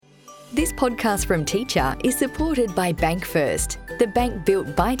This podcast from Teacher is supported by BankFirst, the bank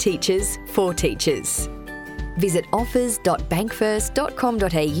built by teachers for teachers. Visit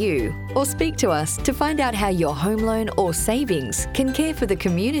offers.bankfirst.com.au or speak to us to find out how your home loan or savings can care for the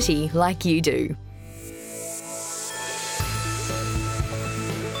community like you do.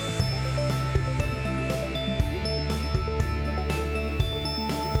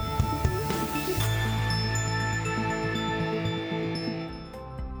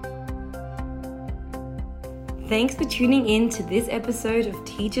 Thanks for tuning in to this episode of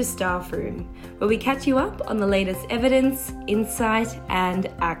Teacher Staff Room, where we catch you up on the latest evidence, insight,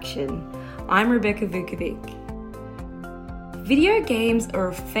 and action. I'm Rebecca Vukovic. Video games are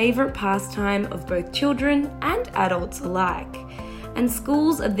a favourite pastime of both children and adults alike, and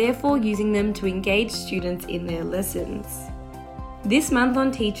schools are therefore using them to engage students in their lessons. This month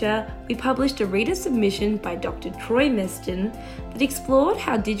on Teacher, we published a reader submission by Dr. Troy Meston that explored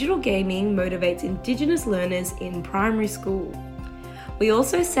how digital gaming motivates Indigenous learners in primary school. We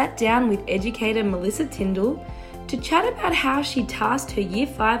also sat down with educator Melissa Tyndall to chat about how she tasked her Year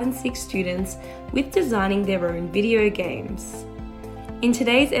 5 and 6 students with designing their own video games. In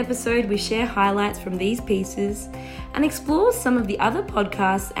today's episode, we share highlights from these pieces and explore some of the other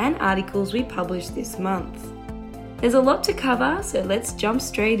podcasts and articles we published this month. There's a lot to cover, so let's jump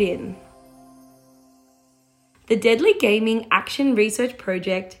straight in. The Deadly Gaming Action Research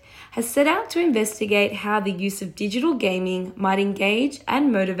Project has set out to investigate how the use of digital gaming might engage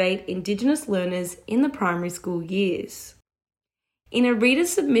and motivate Indigenous learners in the primary school years. In a reader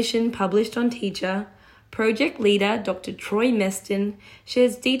submission published on Teacher, project leader Dr. Troy Meston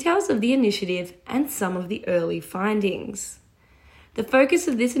shares details of the initiative and some of the early findings. The focus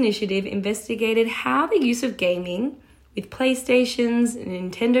of this initiative investigated how the use of gaming, with PlayStations,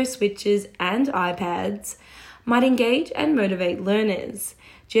 Nintendo Switches, and iPads, might engage and motivate learners,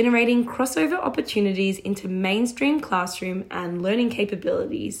 generating crossover opportunities into mainstream classroom and learning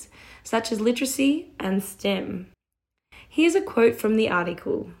capabilities, such as literacy and STEM. Here's a quote from the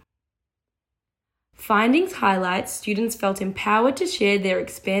article. Findings highlight students felt empowered to share their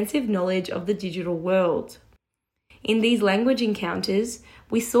expansive knowledge of the digital world. In these language encounters,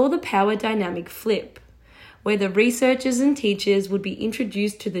 we saw the power dynamic flip, where the researchers and teachers would be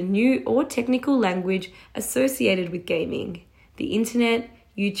introduced to the new or technical language associated with gaming, the internet,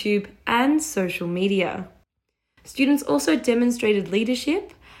 YouTube, and social media. Students also demonstrated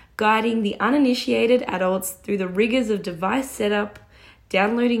leadership, guiding the uninitiated adults through the rigors of device setup,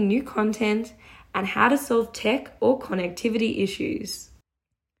 downloading new content, and how to solve tech or connectivity issues.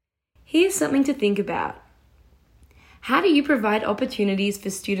 Here's something to think about. How do you provide opportunities for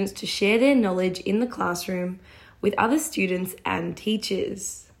students to share their knowledge in the classroom with other students and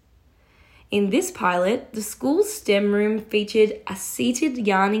teachers? In this pilot, the school's STEM room featured a seated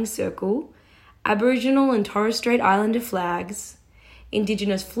yarning circle, Aboriginal and Torres Strait Islander flags,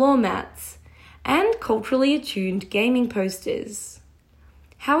 Indigenous floor mats, and culturally attuned gaming posters.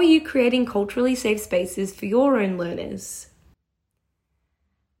 How are you creating culturally safe spaces for your own learners?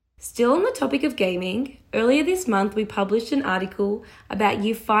 Still on the topic of gaming, earlier this month we published an article about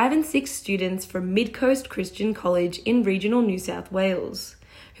Year 5 and 6 students from Mid Coast Christian College in regional New South Wales,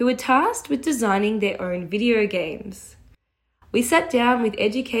 who were tasked with designing their own video games. We sat down with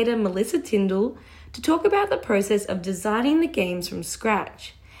educator Melissa Tyndall to talk about the process of designing the games from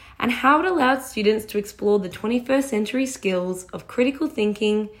scratch and how it allowed students to explore the 21st century skills of critical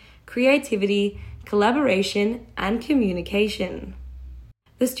thinking, creativity, collaboration, and communication.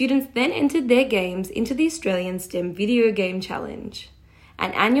 The students then entered their games into the Australian STEM Video Game Challenge,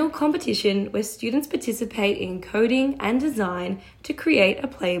 an annual competition where students participate in coding and design to create a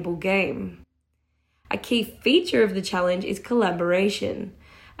playable game. A key feature of the challenge is collaboration,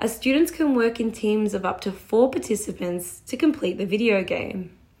 as students can work in teams of up to 4 participants to complete the video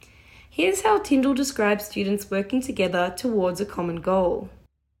game. Here's how Tyndall describes students working together towards a common goal.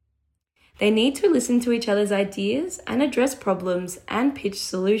 They need to listen to each other's ideas and address problems and pitch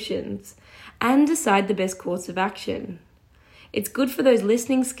solutions and decide the best course of action. It's good for those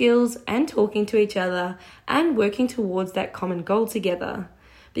listening skills and talking to each other and working towards that common goal together,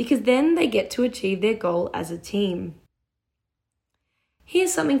 because then they get to achieve their goal as a team.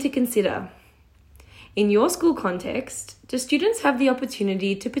 Here's something to consider. In your school context, do students have the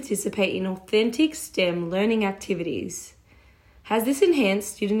opportunity to participate in authentic STEM learning activities? Has this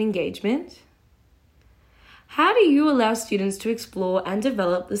enhanced student engagement? How do you allow students to explore and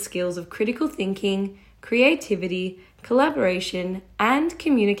develop the skills of critical thinking, creativity, collaboration, and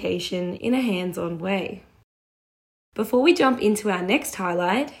communication in a hands-on way? Before we jump into our next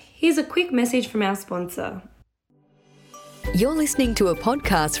highlight, here's a quick message from our sponsor. You're listening to a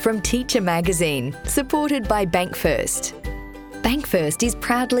podcast from Teacher Magazine, supported by BankFirst. BankFirst is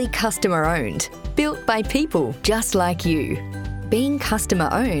proudly customer-owned, built by people just like you. Being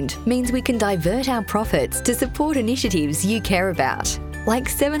customer-owned means we can divert our profits to support initiatives you care about, like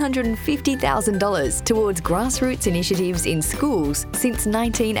 $750,000 towards grassroots initiatives in schools since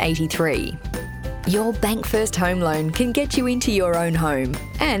 1983. Your BankFirst home loan can get you into your own home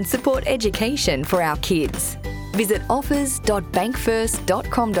and support education for our kids. Visit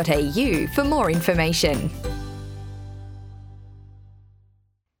offers.bankfirst.com.au for more information.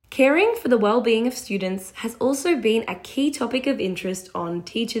 Caring for the well-being of students has also been a key topic of interest on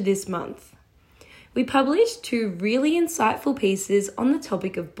Teacher this month. We published 2 really insightful pieces on the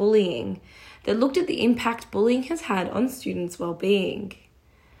topic of bullying that looked at the impact bullying has had on students' well-being.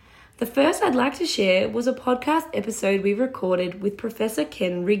 The first I'd like to share was a podcast episode we recorded with Professor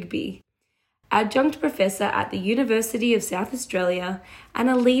Ken Rigby, adjunct professor at the University of South Australia and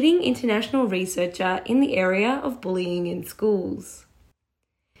a leading international researcher in the area of bullying in schools.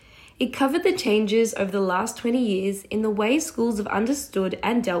 It covered the changes over the last 20 years in the way schools have understood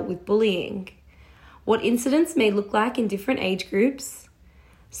and dealt with bullying, what incidents may look like in different age groups,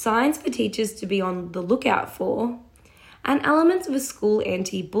 signs for teachers to be on the lookout for, and elements of a school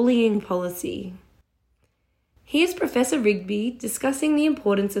anti-bullying policy. Here's Professor Rigby discussing the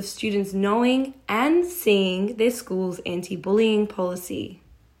importance of students knowing and seeing their school's anti-bullying policy.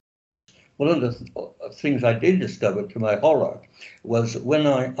 One of the things I did discover, to my horror, was when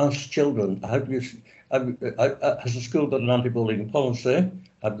I asked children, has the school got an anti-bullying policy?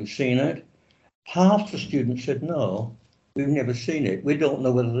 Have you seen it? Half the students said, no, we've never seen it. We don't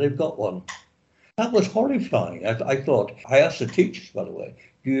know whether they've got one. That was horrifying. I thought, I asked the teachers, by the way,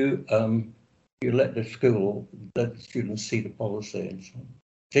 do you let the students see the policy and so on?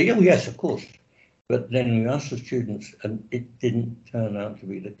 Say, oh, yes, of course. But then we asked the students, and it didn't turn out to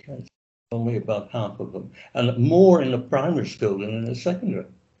be the case. Only about half of them, and more in the primary school than in the secondary.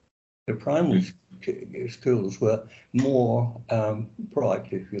 The primary schools were more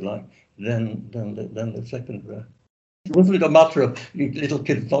proactive, if you like, than the secondary. It wasn't a matter of little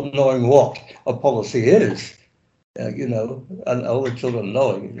kids not knowing what a policy is, and older children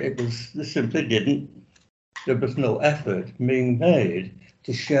knowing. They simply didn't. There was no effort being made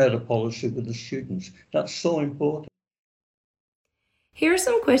to share the policy with the students. That's so important. Here are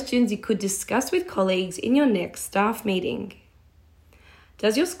some questions you could discuss with colleagues in your next staff meeting.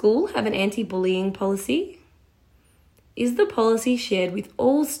 Does your school have an anti-bullying policy? Is the policy shared with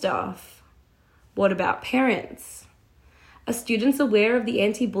all staff? What about parents? Are students aware of the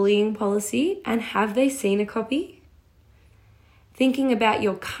anti-bullying policy and have they seen a copy? Thinking about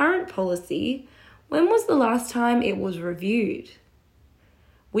your current policy, when was the last time it was reviewed?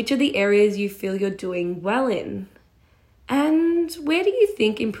 Which are the areas you feel you're doing well in? And where do you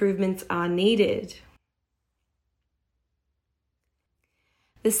think improvements are needed?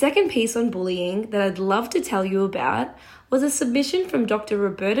 The second piece on bullying that I'd love to tell you about was a submission from Dr.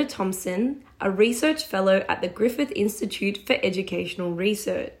 Roberta Thompson, a research fellow at the Griffith Institute for Educational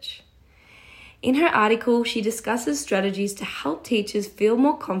Research. In her article, she discusses strategies to help teachers feel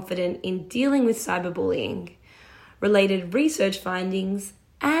more confident in dealing with cyberbullying, related research findings,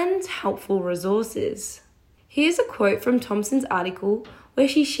 and helpful resources. Here's a quote from Thompson's article where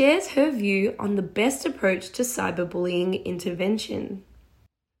she shares her view on the best approach to cyberbullying intervention.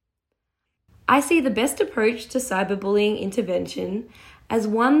 I see the best approach to cyberbullying intervention as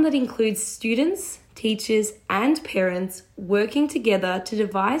one that includes students, teachers, and parents working together to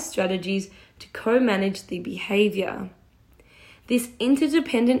devise strategies to co-manage the behaviour. This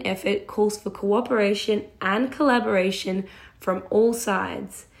interdependent effort calls for cooperation and collaboration from all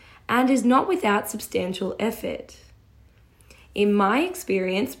sides and is not without substantial effort. In my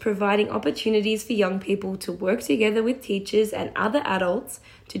experience, providing opportunities for young people to work together with teachers and other adults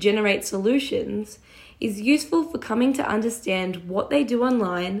to generate solutions is useful for coming to understand what they do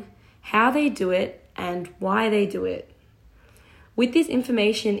online, how they do it, and why they do it. With this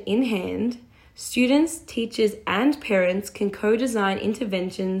information in hand, students, teachers, and parents can co-design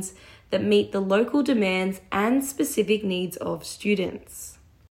interventions that meet the local demands and specific needs of students.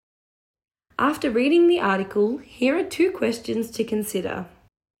 After reading the article, here are 2 questions to consider.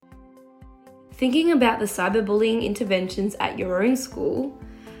 Thinking about the cyberbullying interventions at your own school,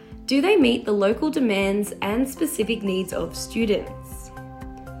 do they meet the local demands and specific needs of students?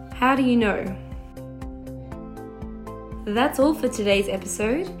 How do you know? That's all for today's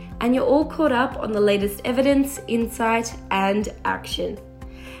episode, and you're all caught up on the latest evidence, insight, and action.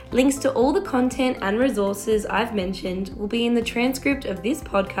 Links to all the content and resources I've mentioned will be in the transcript of this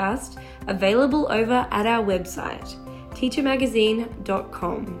podcast, available over at our website,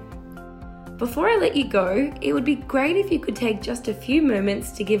 teachermagazine.com. Before I let you go, it would be great if you could take just a few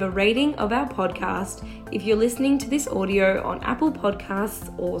moments to give a rating of our podcast if you're listening to this audio on Apple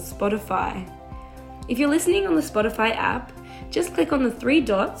Podcasts or Spotify. If you're listening on the Spotify app, just click on the 3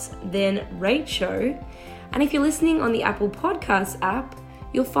 dots, then Rate Show. And if you're listening on the Apple Podcasts app,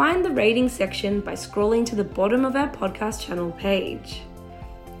 you'll find the rating section by scrolling to the bottom of our podcast channel page.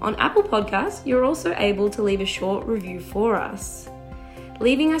 On Apple Podcasts, you're also able to leave a short review for us.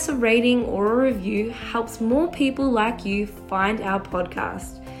 Leaving us a rating or a review helps more people like you find our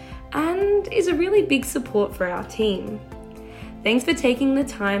podcast and is a really big support for our team. Thanks for taking the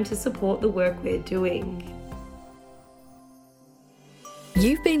time to support the work we're doing.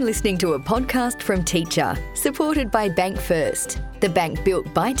 You've been listening to a podcast from Teacher, supported by Bank First, the bank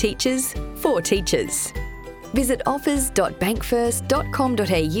built by teachers for teachers. Visit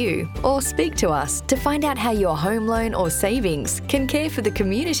offers.bankfirst.com.au or speak to us to find out how your home loan or savings can care for the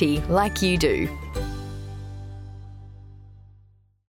community like you do.